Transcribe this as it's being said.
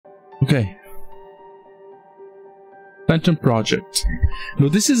Okay. Phantom Project. Now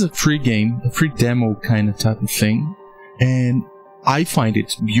this is a free game, a free demo kind of type of thing, and I find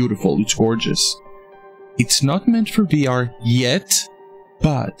it beautiful. It's gorgeous. It's not meant for VR yet,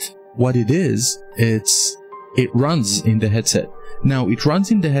 but what it is, it runs in the headset. Now it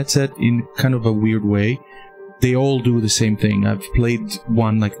runs in the headset in kind of a weird way. They all do the same thing. I've played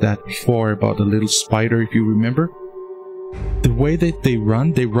one like that before about a little spider, if you remember. The way that they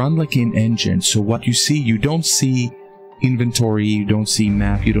run like an engine. So what you see, you don't see inventory, you don't see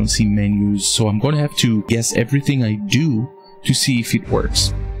map, you don't see menus. So I'm going to have to guess everything I do to see if it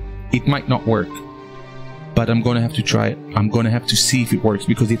works. It might not work, but I'm going to have to try it. I'm going to have to see if it works,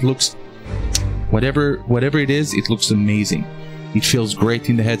 because it looks, whatever it is, it looks amazing. It feels great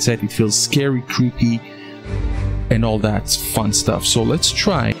in the headset. It feels scary, creepy, and all that fun stuff. So let's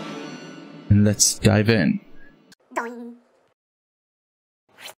try and let's dive in.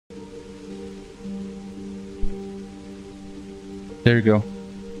 There you go.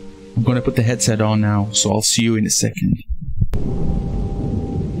 I'm gonna put the headset on now, so I'll see you in a second.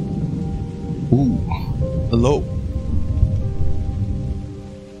 Ooh, hello.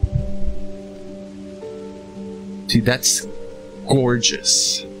 See, that's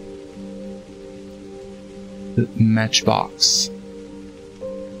gorgeous. The matchbox.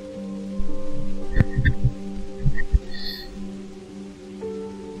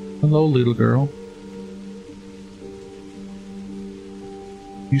 Hello, little girl.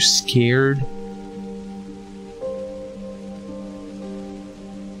 You scared?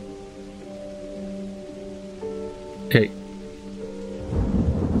 Okay.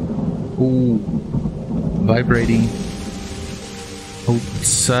 Ooh. Vibrating.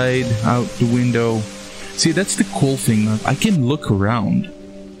 Outside, out the window. See, that's the cool thing. I can look around.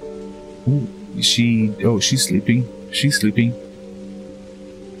 Ooh. She's sleeping. She's sleeping.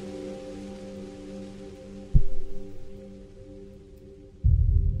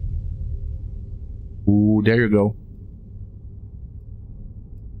 Ooh, there you go.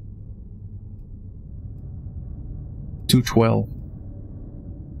 $212.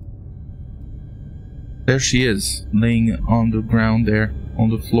 There she is, laying on the ground there, on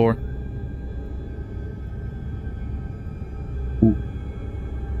the floor. Ooh.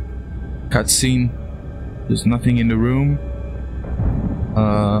 Cutscene. There's nothing in the room.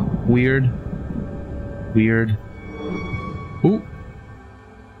 Weird. Weird. Ooh.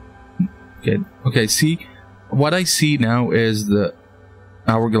 Good. Okay, see, what I see now is the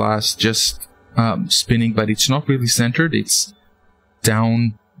hourglass just spinning, but it's not really centered. It's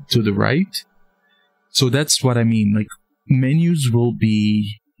down to the right. So that's what I mean. Like, menus will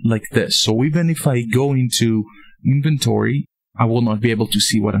be like this. So even if I go into inventory, I will not be able to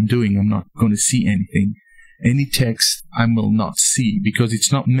see what I'm doing. I'm not going to see anything. Any text I will not see, because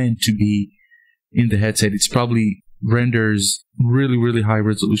it's not meant to be in the headset. It's probably renders really, really high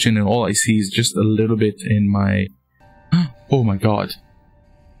resolution, and all I see is just a little bit in my... Oh my god.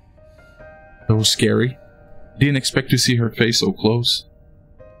 That was scary. Didn't expect to see her face so close.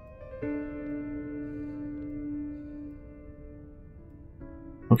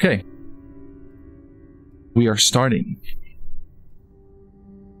 Okay. We are starting.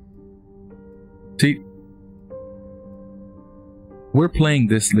 See, we're playing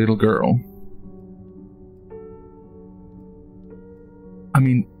this little girl. I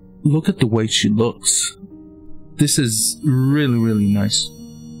mean, look at the way she looks. This is really, really nice.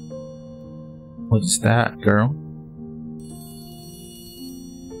 What is that, girl?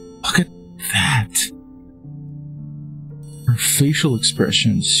 Look at that. Her facial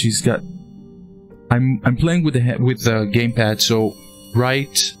expressions. She's got... I'm playing with the gamepad, so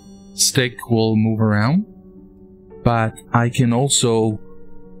right stick will move around, but I can also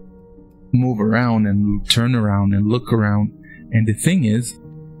move around and turn around and look around. And the thing is,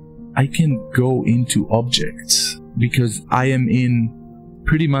 I can go into objects because I am in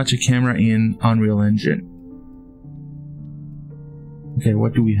pretty much a camera in Unreal Engine. Okay,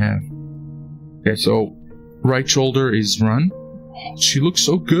 what do we have? Okay, so right shoulder is run. Oh, she looks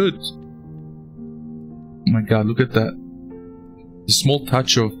so good. Oh my god, look at that. The small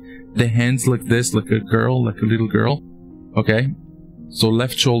touch of the hands like this, like a girl, like a little girl. Okay, so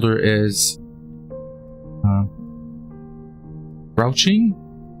left shoulder is crouching.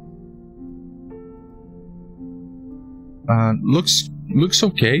 Looks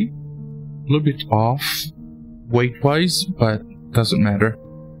okay. A little bit off weight wise, but doesn't matter.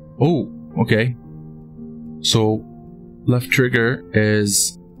 Oh, okay. So left trigger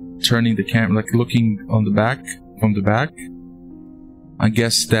is turning the camera, like looking on the back, from the back. I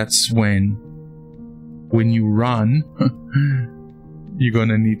guess that's when you run, You're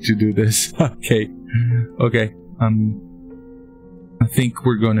gonna need to do this. Okay. Okay. I think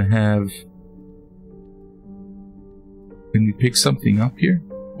we're gonna have... Can we pick something up here?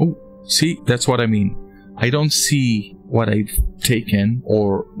 Oh, see? That's what I mean. I don't see what I've taken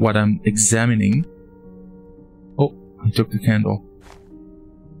or what I'm examining. Oh, I took the candle.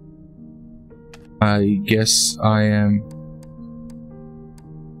 I guess I am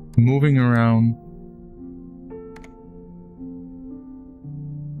moving around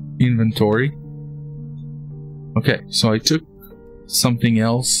inventory. Okay, so I took something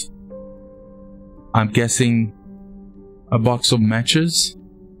else. I'm guessing a box of matches.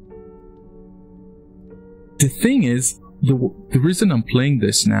 The thing is, the reason I'm playing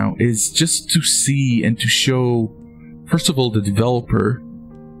this now is just to see and to show, first of all, the developer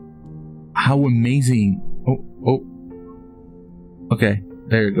how amazing. Okay,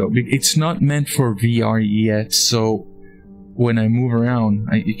 there you go. It's not meant for VR yet, so when I move around,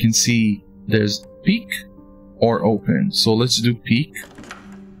 you can see there's peek or open. So let's do peek.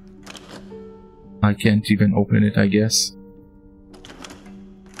 I can't even open it, I guess.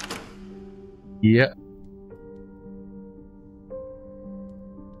 Yeah.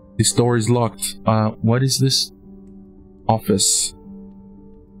 This door is locked. What is this? Office.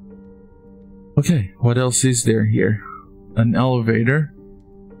 Okay, what else is there here? An elevator.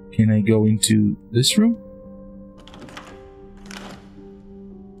 Can I go into this room?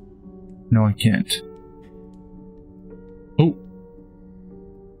 No, I can't. Oh.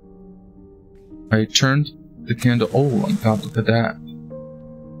 I turned the candle. Oh my god, look at that.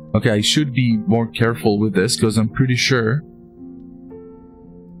 Okay, I should be more careful with this because I'm pretty sure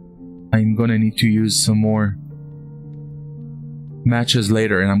I'm gonna need to use some more matches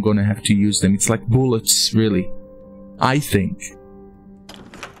later, and I'm gonna have to use them. It's like bullets, really. I think.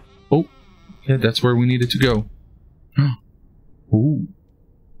 Oh, yeah, that's where we needed to go. Ooh,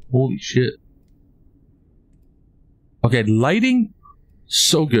 holy shit. Okay, lighting,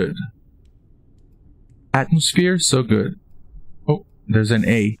 so good. Atmosphere, so good. Oh, there's an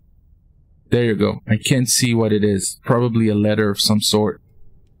A. There you go. I can't see what it is. Probably a letter of some sort.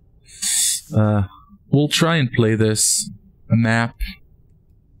 We'll try and play this. A map.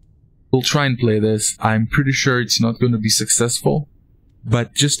 We'll try and play this. I'm pretty sure it's not going to be successful,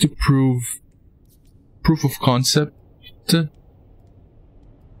 but just to proof of concept.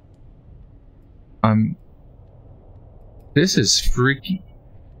 This is freaky.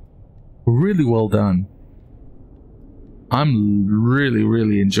 Really well done. I'm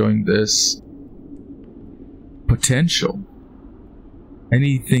really enjoying this. Potential.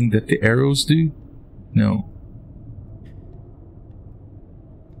 Anything that the arrows do? No.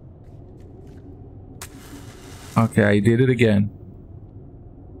 Okay, I did it again.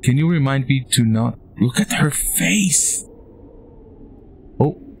 Can you remind me to not look at her face?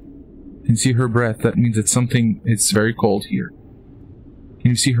 Oh, you can see her breath. That means it's something. It's very cold here.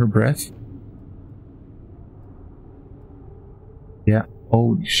 Can you see her breath? Yeah.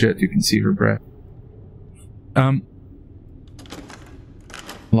 Holy shit, you can see her breath.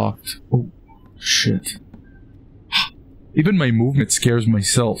 Locked. Oh, shit. Even my movement scares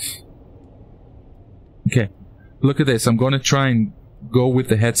myself. Okay. Look at this. I'm going to try and go with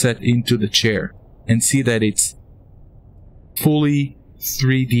the headset into the chair and see that it's fully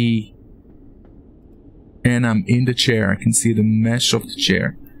 3D and I'm in the chair. I can see the mesh of the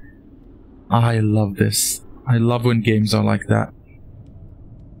chair. I love this. I love when games are like that.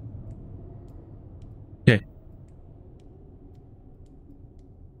 Okay.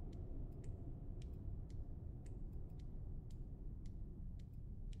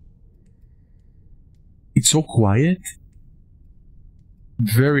 It's so quiet.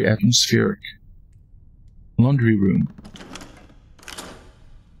 Very atmospheric. Laundry room.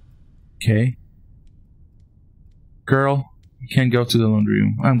 Okay. Girl, you can't go to the laundry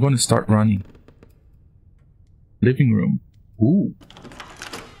room. I'm going to start running. Living room. Ooh.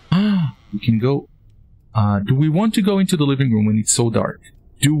 We can go. Do we want to go into the living room when it's so dark?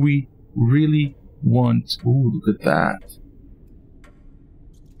 Do we really want... Ooh, look at that.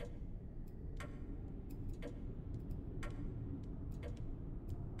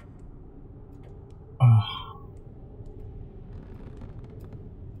 Oh.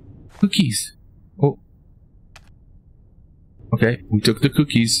 Cookies. Oh. Okay, we took the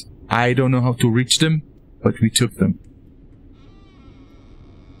cookies. I don't know how to reach them, but we took them.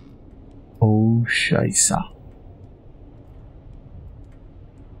 Oh, scheisse.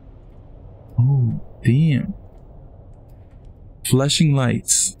 Oh, damn. Flashing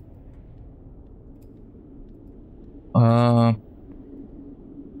lights.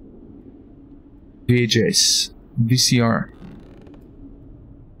 VHS. VCR.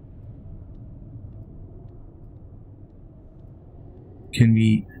 Can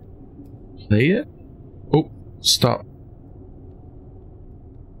we play it? Oh, stop.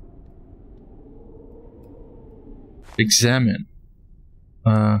 Examine.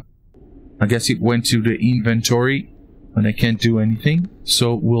 I guess it went to the inventory and I can't do anything.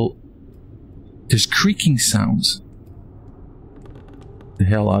 So we'll... There's creaking sounds. The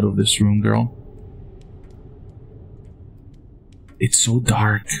hell out of this room, girl. It's so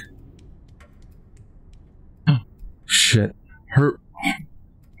dark. Oh, shit. Her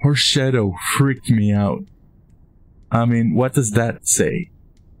shadow freaked me out. I mean, what does that say?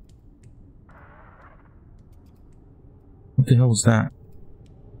 What the hell was that?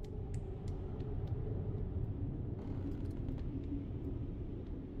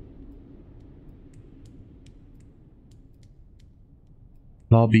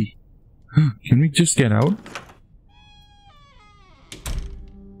 Lobby. Can we just get out?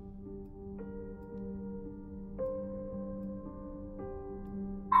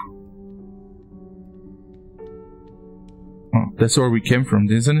 Oh, that's where we came from,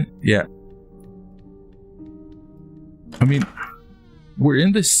 isn't it? Yeah. I mean, we're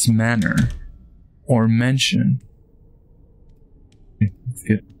in this manor or mansion.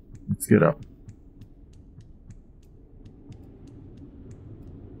 Okay, let's get up.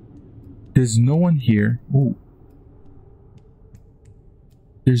 There's no one here. Ooh.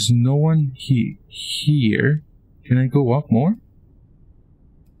 There's no one here. Can I go up more?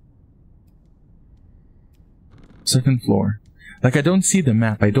 Second floor. Like, I don't see the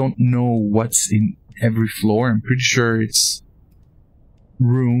map. I don't know what's in every floor. I'm pretty sure it's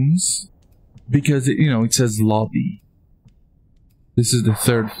rooms because it, it says lobby. This is the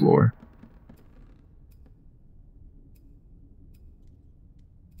third floor.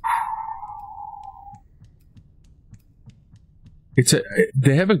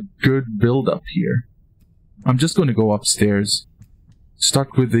 They have a good build up here. I'm just going to go upstairs.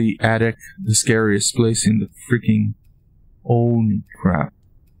 Start with the attic, the scariest place in the freaking... Holy crap.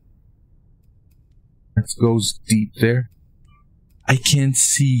 That goes deep there. I can't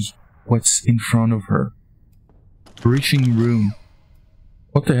see what's in front of her. Briefing room.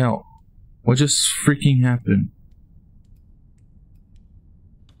 What the hell? What just freaking happened?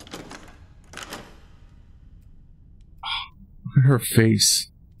 Look at her face.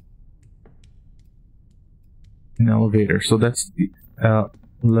 An elevator. So that's the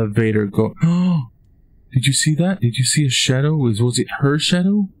elevator go. Oh! Did you see that? Did you see a shadow? Was it her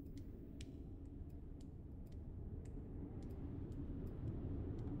shadow?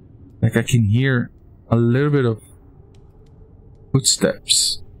 Like I can hear a little bit of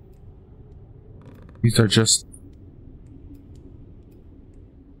footsteps. These are just...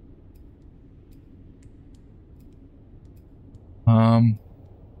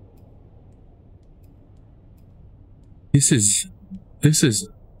 This is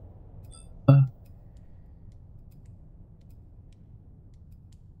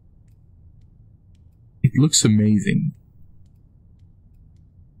it looks amazing.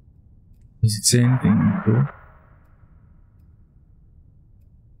 Does it say anything on the door?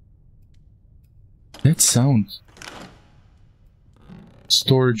 That sound.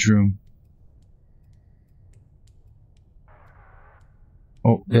 Storage room.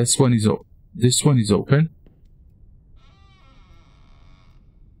 Oh, this one is open.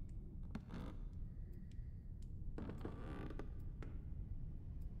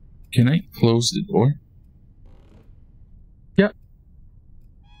 Can I close the door? Yeah.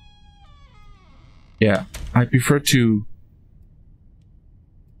 Yeah, I prefer to...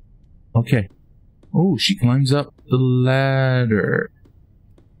 Okay. Oh, she climbs up the ladder.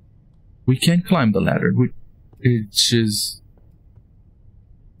 We can't climb the ladder. It's just...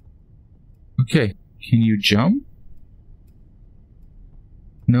 Okay. Can you jump?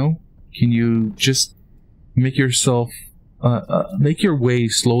 No? Can you just make yourself... make your way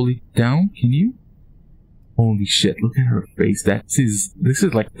slowly down? Can you? Holy shit, look at her face. This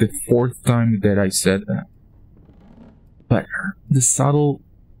is like the 4th time that I said that. But the subtle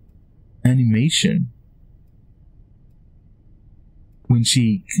animation when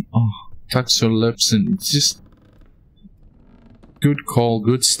she tucks her lips, and it's just good call,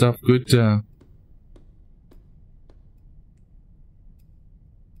 good stuff, good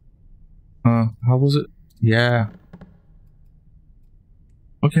how was it? Yeah.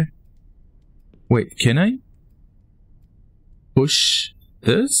 Okay. Wait, can I push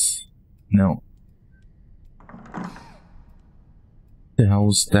this? No. The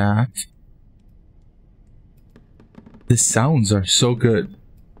hell's that? The sounds are so good.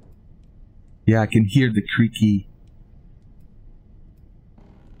 Yeah, I can hear the creaky.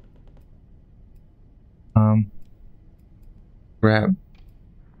 Grab.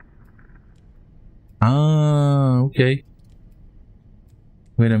 Ah, okay.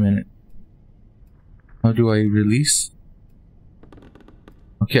 Wait a minute. How do I release?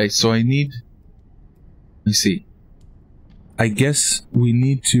 Okay, so I need... Let's see. I guess we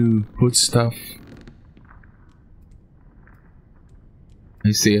need to put stuff...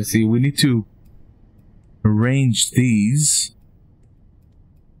 I see. We need to arrange these.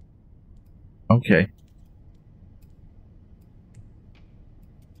 Okay.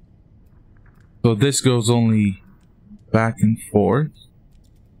 So this goes only back and forth.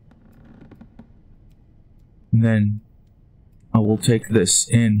 And then I will take this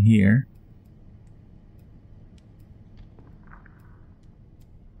in here.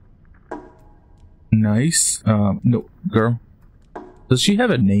 Nice. No, girl. Does she have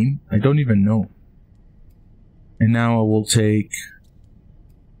a name? I don't even know. And now I will take...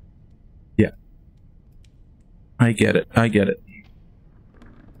 Yeah. I get it.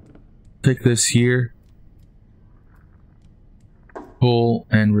 Take this here. Pull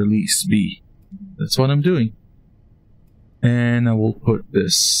and release B. That's what I'm doing. And I will put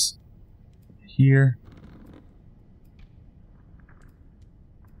this here.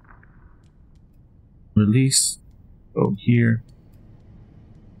 Release. Go here.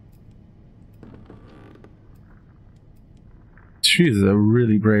 She is a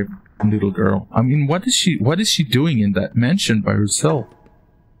really brave little girl. I mean, what is she doing in that mansion by herself?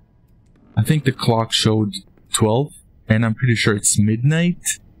 I think the clock showed 12, and I'm pretty sure it's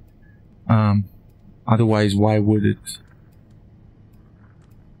midnight. Otherwise, why would it?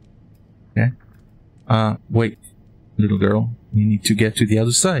 Okay. Wait, little girl, you need to get to the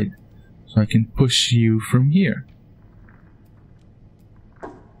other side, so I can push you from here.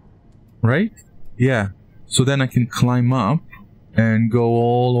 Right? Yeah. So then I can climb up and go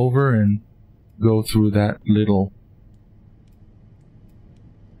all over and go through that little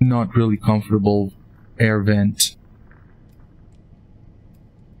not really comfortable air vent.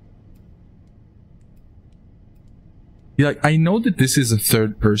 Yeah, like, I know that this is a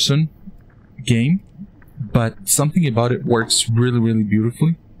third-person game, but something about it works really, really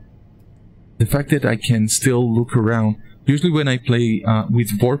beautifully. The fact that I can still look around. Usually when I play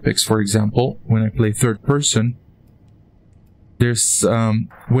with Vorpix, for example, when I play third-person, there's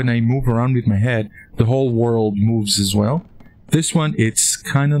when I move around with my head, the whole world moves as well. This one, it's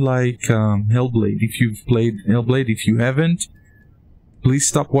kind of like Hellblade. If you've played Hellblade, if you haven't, please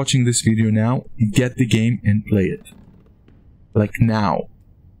stop watching this video now, get the game and play it. Like now.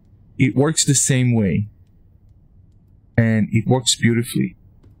 It works the same way. And it works beautifully.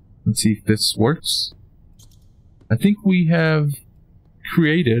 Let's see if this works. I think we have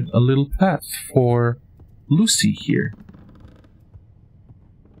created a little path for Lucy here.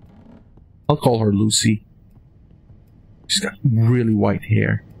 I'll call her Lucy. She's got really white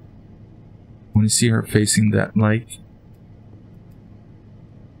hair. When you see her facing that light.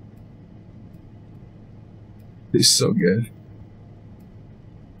 It's so good.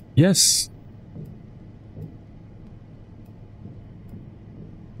 Yes.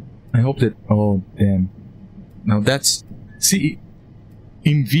 I hope that... Oh, damn. Now that's... See,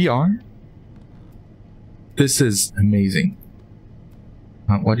 in VR, this is amazing.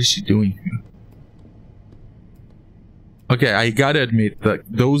 What is she doing here? Okay, I gotta admit that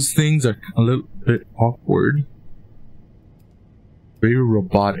those things are a little bit awkward. Very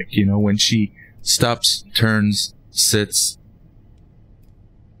robotic, you know, when she stops, turns, sits.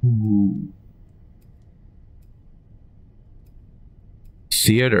 Ooh.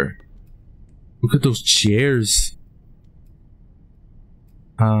 Theater. Look at those chairs.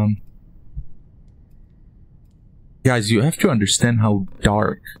 Guys, you have to understand how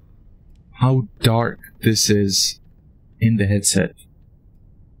dark this is in the headset.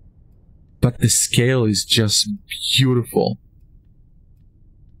 But the scale is just beautiful.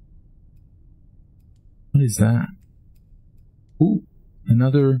 What is that? Ooh,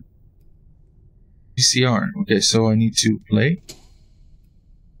 another VCR. Okay, so I need to play.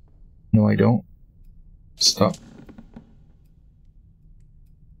 No, I don't. Stop.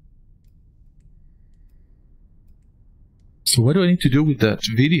 So what do I need to do with that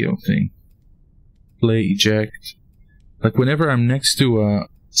video thing? Play, eject. Like whenever I'm next to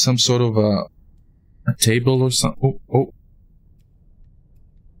some sort of a table or something. Oh.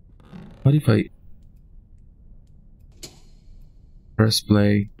 What if I press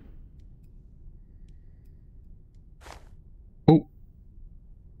play? Oh.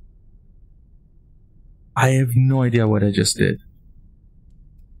 I have no idea what I just did.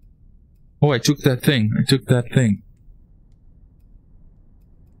 Oh, I took that thing.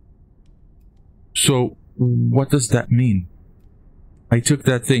 So, what does that mean? I took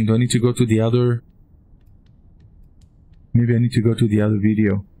that thing. Do I need to go to the other? Maybe I need to go to the other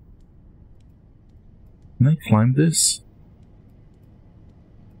video. Can I climb this?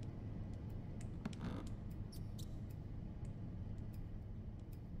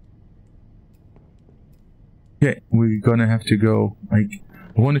 Okay, we're gonna have to go. Like,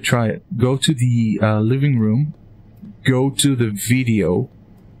 I want to try it. Go to the living room. Go to the video.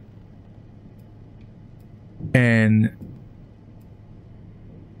 And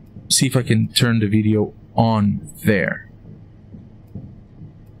see if I can turn the video on there.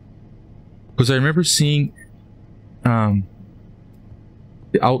 Because I remember seeing the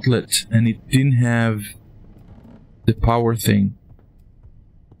outlet and it didn't have the power thing.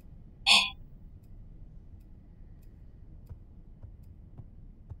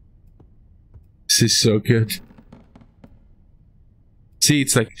 This is so good. See,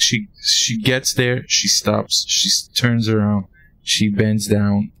 it's like she gets there, she stops, she turns around, she bends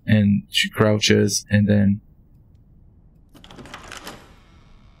down, and she crouches, and then...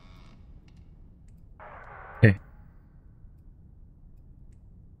 Okay.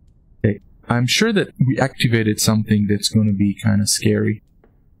 Okay. I'm sure that we activated something that's going to be kind of scary.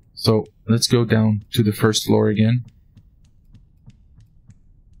 So, let's go down to the first floor again.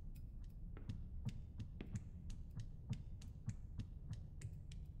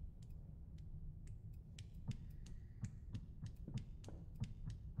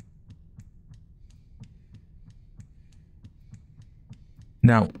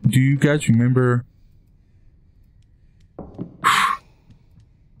 Now, do you guys remember...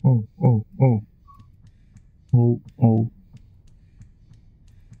 Oh.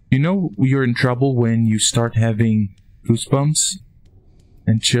 You know you're in trouble when you start having goosebumps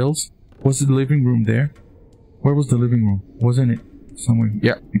and chills? Was the living room there? Where was the living room? Wasn't it somewhere?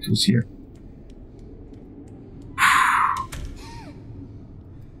 Yeah, it was here.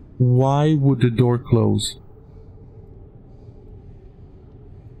 Why would the door close?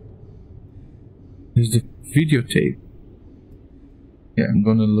 There's the videotape. Yeah, I'm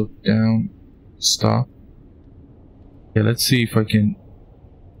gonna look down. Stop. Yeah, let's see if I can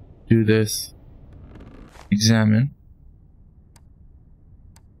do this. Examine.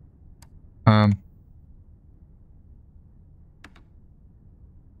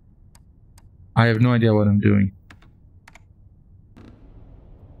 I have no idea what I'm doing.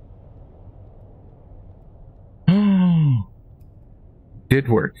 Did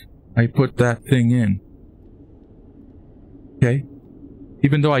work. I put that thing in. Okay.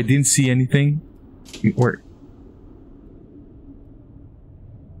 Even though I didn't see anything, it worked.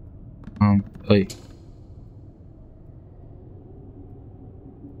 Play.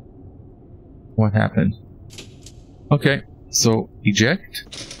 What happened? Okay, so eject.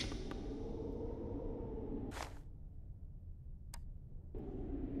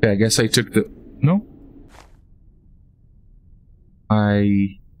 Okay, I guess I took the... No?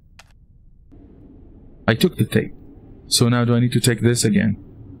 I took the tape. So now do I need to take this again?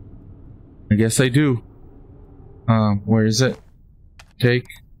 I guess I do. Where is it? Take.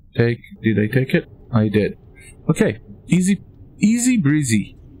 Did I take it? I did. Okay. Easy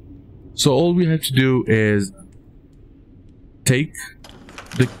breezy. So all we have to do is take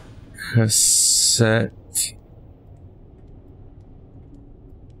the cassette.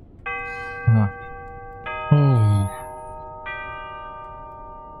 Oh.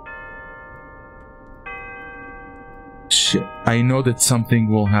 Shit. I know that something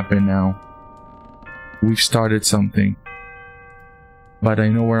will happen now. We've started something. But I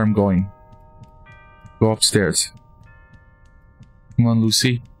know where I'm going. Go upstairs. Come on,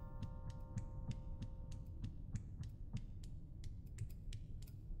 Lucy.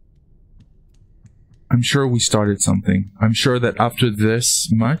 I'm sure we started something. I'm sure that after this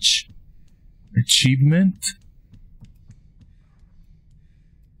much achievement,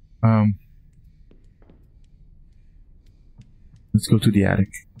 let's go to the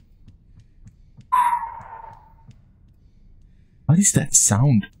attic. What is that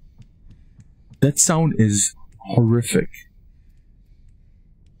sound? That sound is horrific.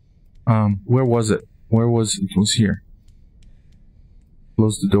 Where was it? Where was it? It was here.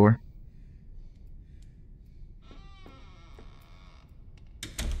 Close the door.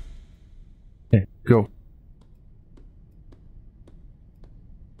 Okay, go.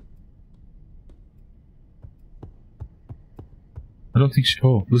 I don't think she...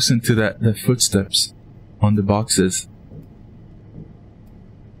 Oh, listen to the footsteps on the boxes.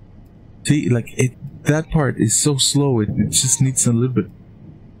 See, like, that part is so slow, it just needs a little bit...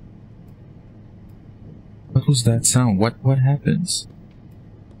 What was that sound? What happens?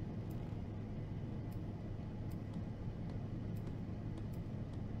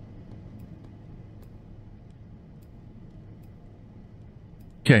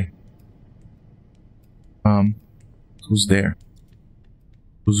 who's there.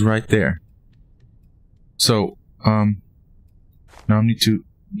 Who's right there. So, now I need to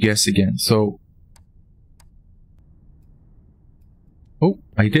guess again. So, oh,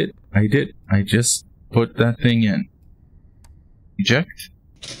 I did. I just put that thing in. Eject.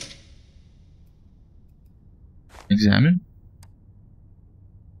 Examine.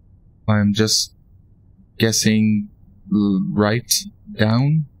 I'm just guessing right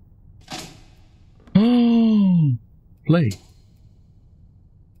down. Oh, play.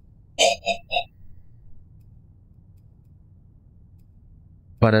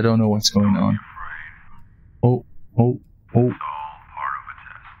 But I don't know what's going on. Oh.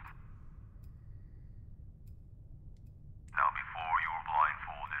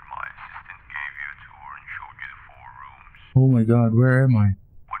 Oh my god, where am I?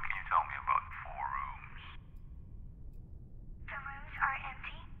 What can you tell me about the 4 rooms? The rooms are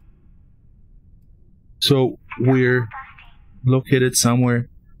empty. So we're located somewhere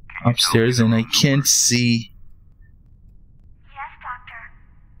upstairs and I can't see. Yes, doctor.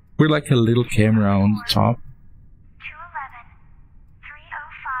 We're like a little camera on the top. 211,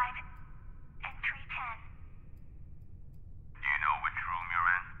 305, and 310. Do you know which room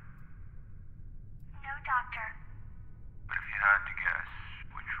you're in? No, doctor. But if you had to guess,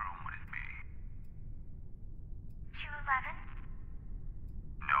 which room would it be? 211?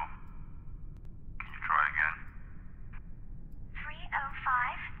 No. Can you try again?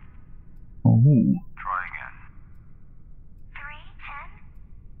 305? Oh. Try again. 310?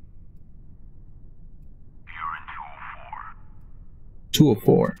 You're in 204.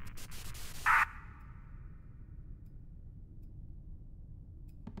 204.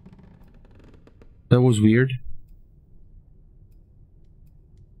 That was weird.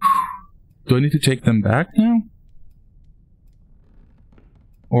 Do I need to take them back now?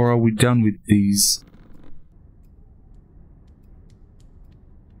 Or are we done with these?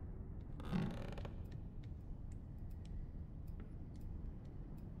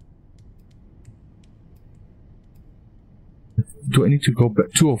 Do I need to go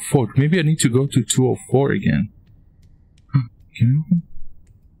back? 204. Maybe I need to go to 204 again. Can you open?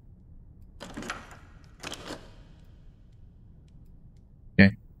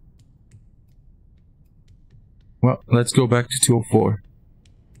 Okay. Well, let's go back to 204.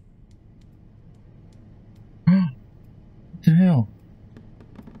 What the hell?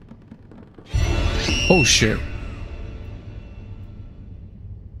 Oh shit.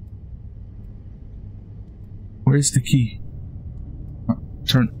 Where's the key?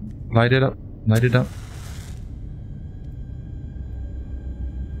 Turn, light it up, light it up.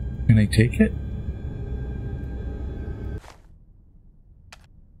 Can I take it? I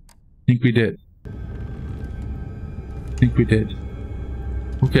think we did.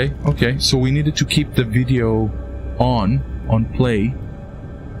 Okay, so we needed to keep the video on play.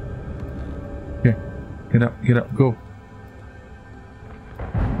 Okay, get up, go.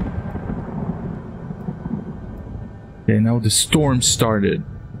 Okay, now the storm started.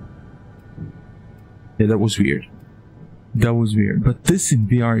 Yeah, that was weird. But this in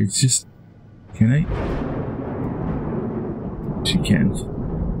VR, it's just... Can I? She can't.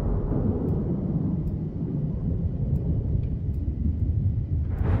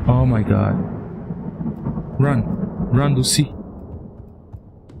 Oh my god. Run, Lucy.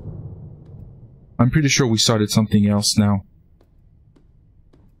 I'm pretty sure we started something else now.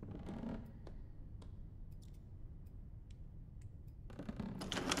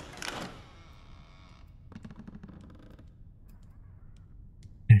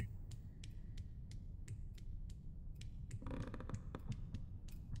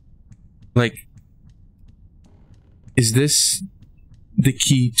 Like, is this the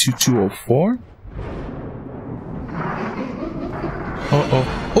key to 204?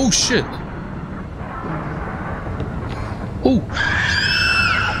 Oh shit! Oh!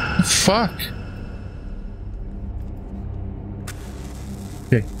 Fuck!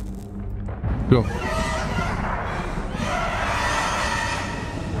 Okay. Go.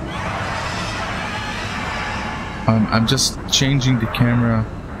 I'm just changing the camera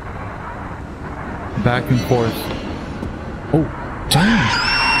back and forth. Oh, damn!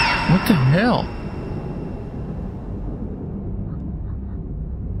 What the hell?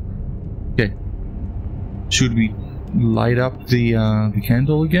 Okay. Should we light up the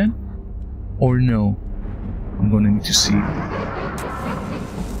candle again? Or no? I'm gonna need to see.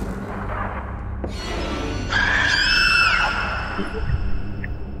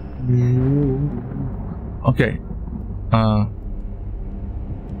 Okay.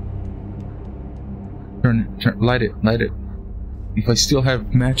 Light it. If I still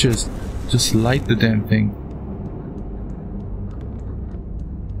have matches, just light the damn thing.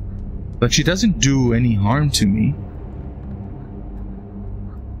 Like, she doesn't do any harm to me.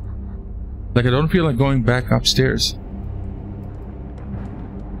 Like, I don't feel like going back upstairs.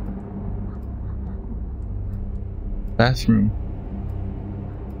 Bathroom.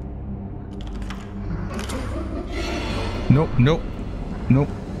 Nope, nope, nope.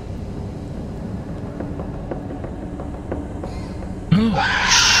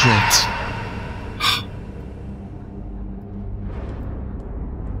 Shit.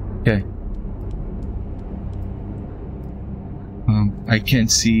 Okay. I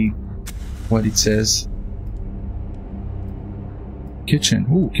can't see what it says. Kitchen.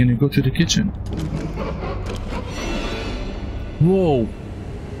 Ooh, can you go to the kitchen? Whoa.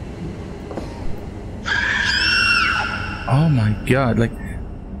 Oh my god, like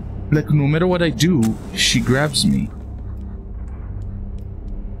no matter what I do, she grabs me.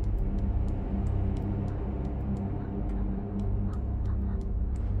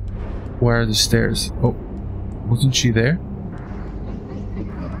 Where are the stairs? Oh, wasn't she there?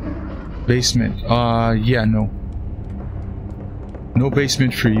 Basement. Yeah, no. No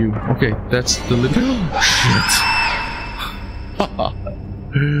basement for you. Okay, that's the living. Shit.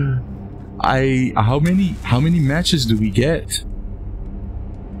 How many matches do we get?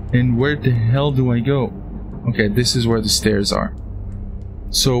 And where the hell do I go? Okay, this is where the stairs are.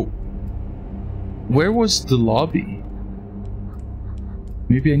 So, where was the lobby?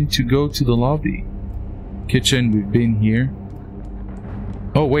 Maybe I need to go to the lobby. Kitchen, we've been here.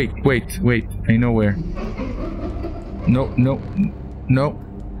 Oh, wait. I know where. No.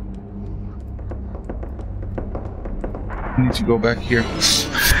 I need to go back here.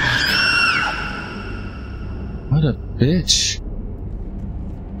 What a bitch.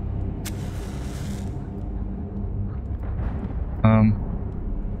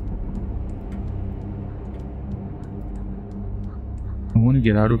 I want to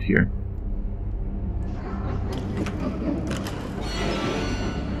get out of here.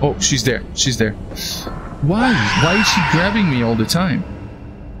 Oh, she's there. She's there. Why? Why is she grabbing me all the time?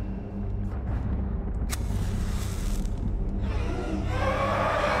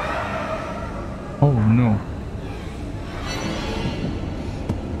 Oh no.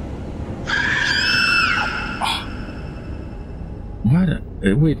 What?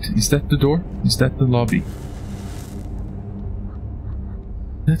 Wait, is that the door? Is that the lobby?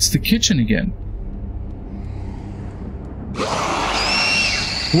 That's the kitchen again.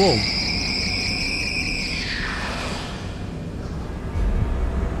 Whoa.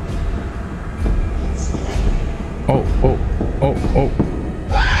 Oh.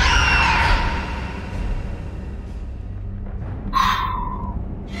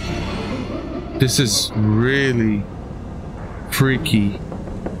 This is really freaky.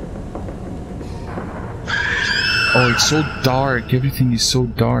 Oh, it's so dark. Everything is so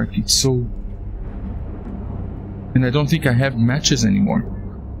dark. It's so... And I don't think I have matches anymore.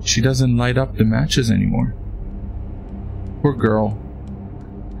 She doesn't light up the matches anymore. Poor girl.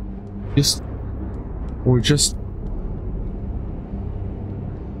 We're just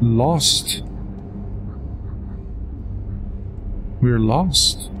lost. We're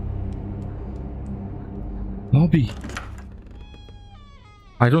lost. Lobby.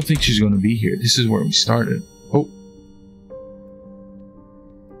 I don't think she's gonna be here. This is where we started. Oh.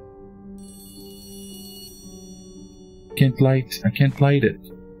 I can't light it.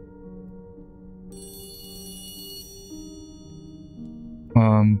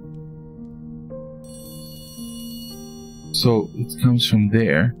 So it comes from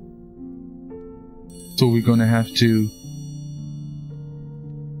there. So we're gonna have to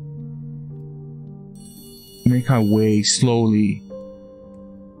make our way slowly.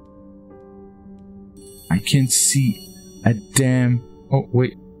 I can't see a damn... Oh,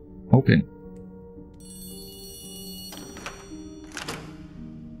 wait. Open.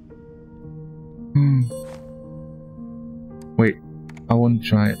 Wait. I want to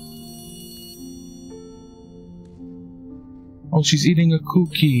try it. Oh, she's eating a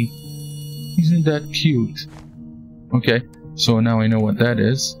cookie. Isn't that cute? Okay, so now I know what that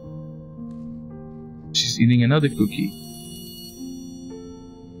is. She's eating another cookie.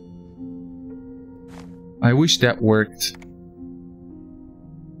 I wish that worked.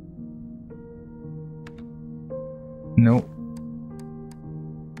 No.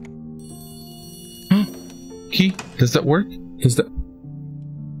 Key? Does that work? Does that...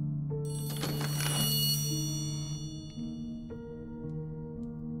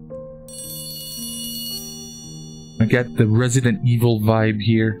 I get the Resident Evil vibe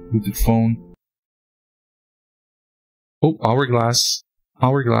here with the phone. Oh, hourglass.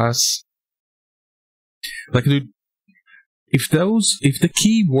 Hourglass. Like, dude, if the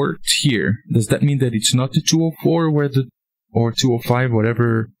key worked here, does that mean that it's not the 204 or 205,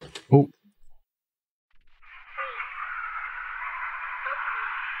 whatever? Oh.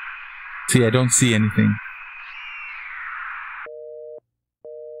 See, I don't see anything.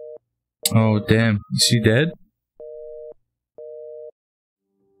 Oh, damn. Is she dead?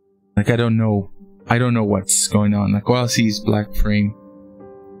 Like, I don't know. I don't know what's going on. Like, all I see is black frame.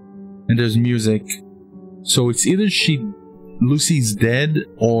 And there's music. So it's either Lucy's dead,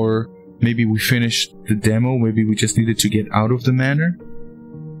 or maybe we finished the demo. Maybe we just needed to get out of the manor.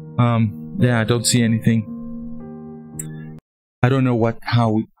 Yeah, I don't see anything. I don't know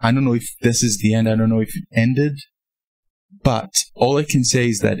I don't know if this is the end. I don't know if it ended. But all I can say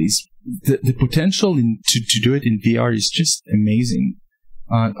is that the potential to do it in VR is just amazing.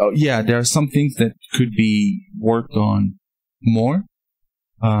 Oh, yeah, there are some things that could be worked on more.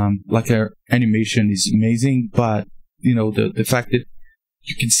 Like our animation is amazing, but you know, the fact that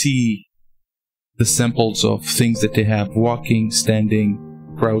you can see the samples of things that they have: walking, standing,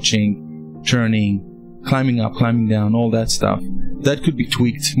 crouching, turning, climbing up, climbing down, all that stuff. That could be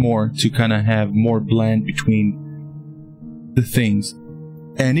tweaked more to kind of have more blend between the things.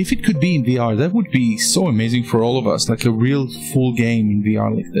 And if it could be in VR, that would be so amazing for all of us, like a real full game in VR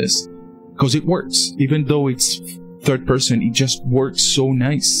like this. Because it works. Even though it's third person, it just works so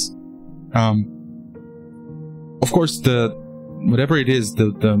nice. Of course, whatever it is,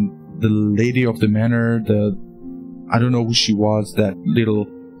 the lady of the manor, I don't know who she was, that little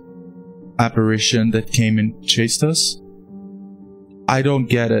apparition that came and chased us. I don't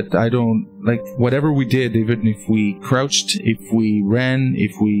get it. I don't, like, whatever we did, even if we crouched, if we ran,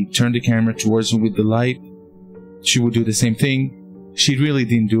 if we turned the camera towards her with the light, she would do the same thing. She really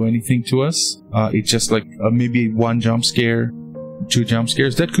didn't do anything to us. It's just like maybe one jump scare, 2 jump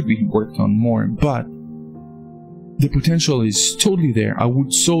scares. That could be worked on more, but the potential is totally there. I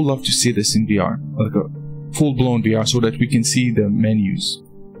would so love to see this in VR, like a full-blown VR, so that we can see the menus.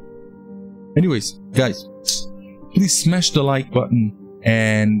 Anyways, guys, please smash the like button,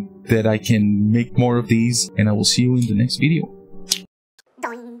 and that I can make more of these, and I will see you in the next video.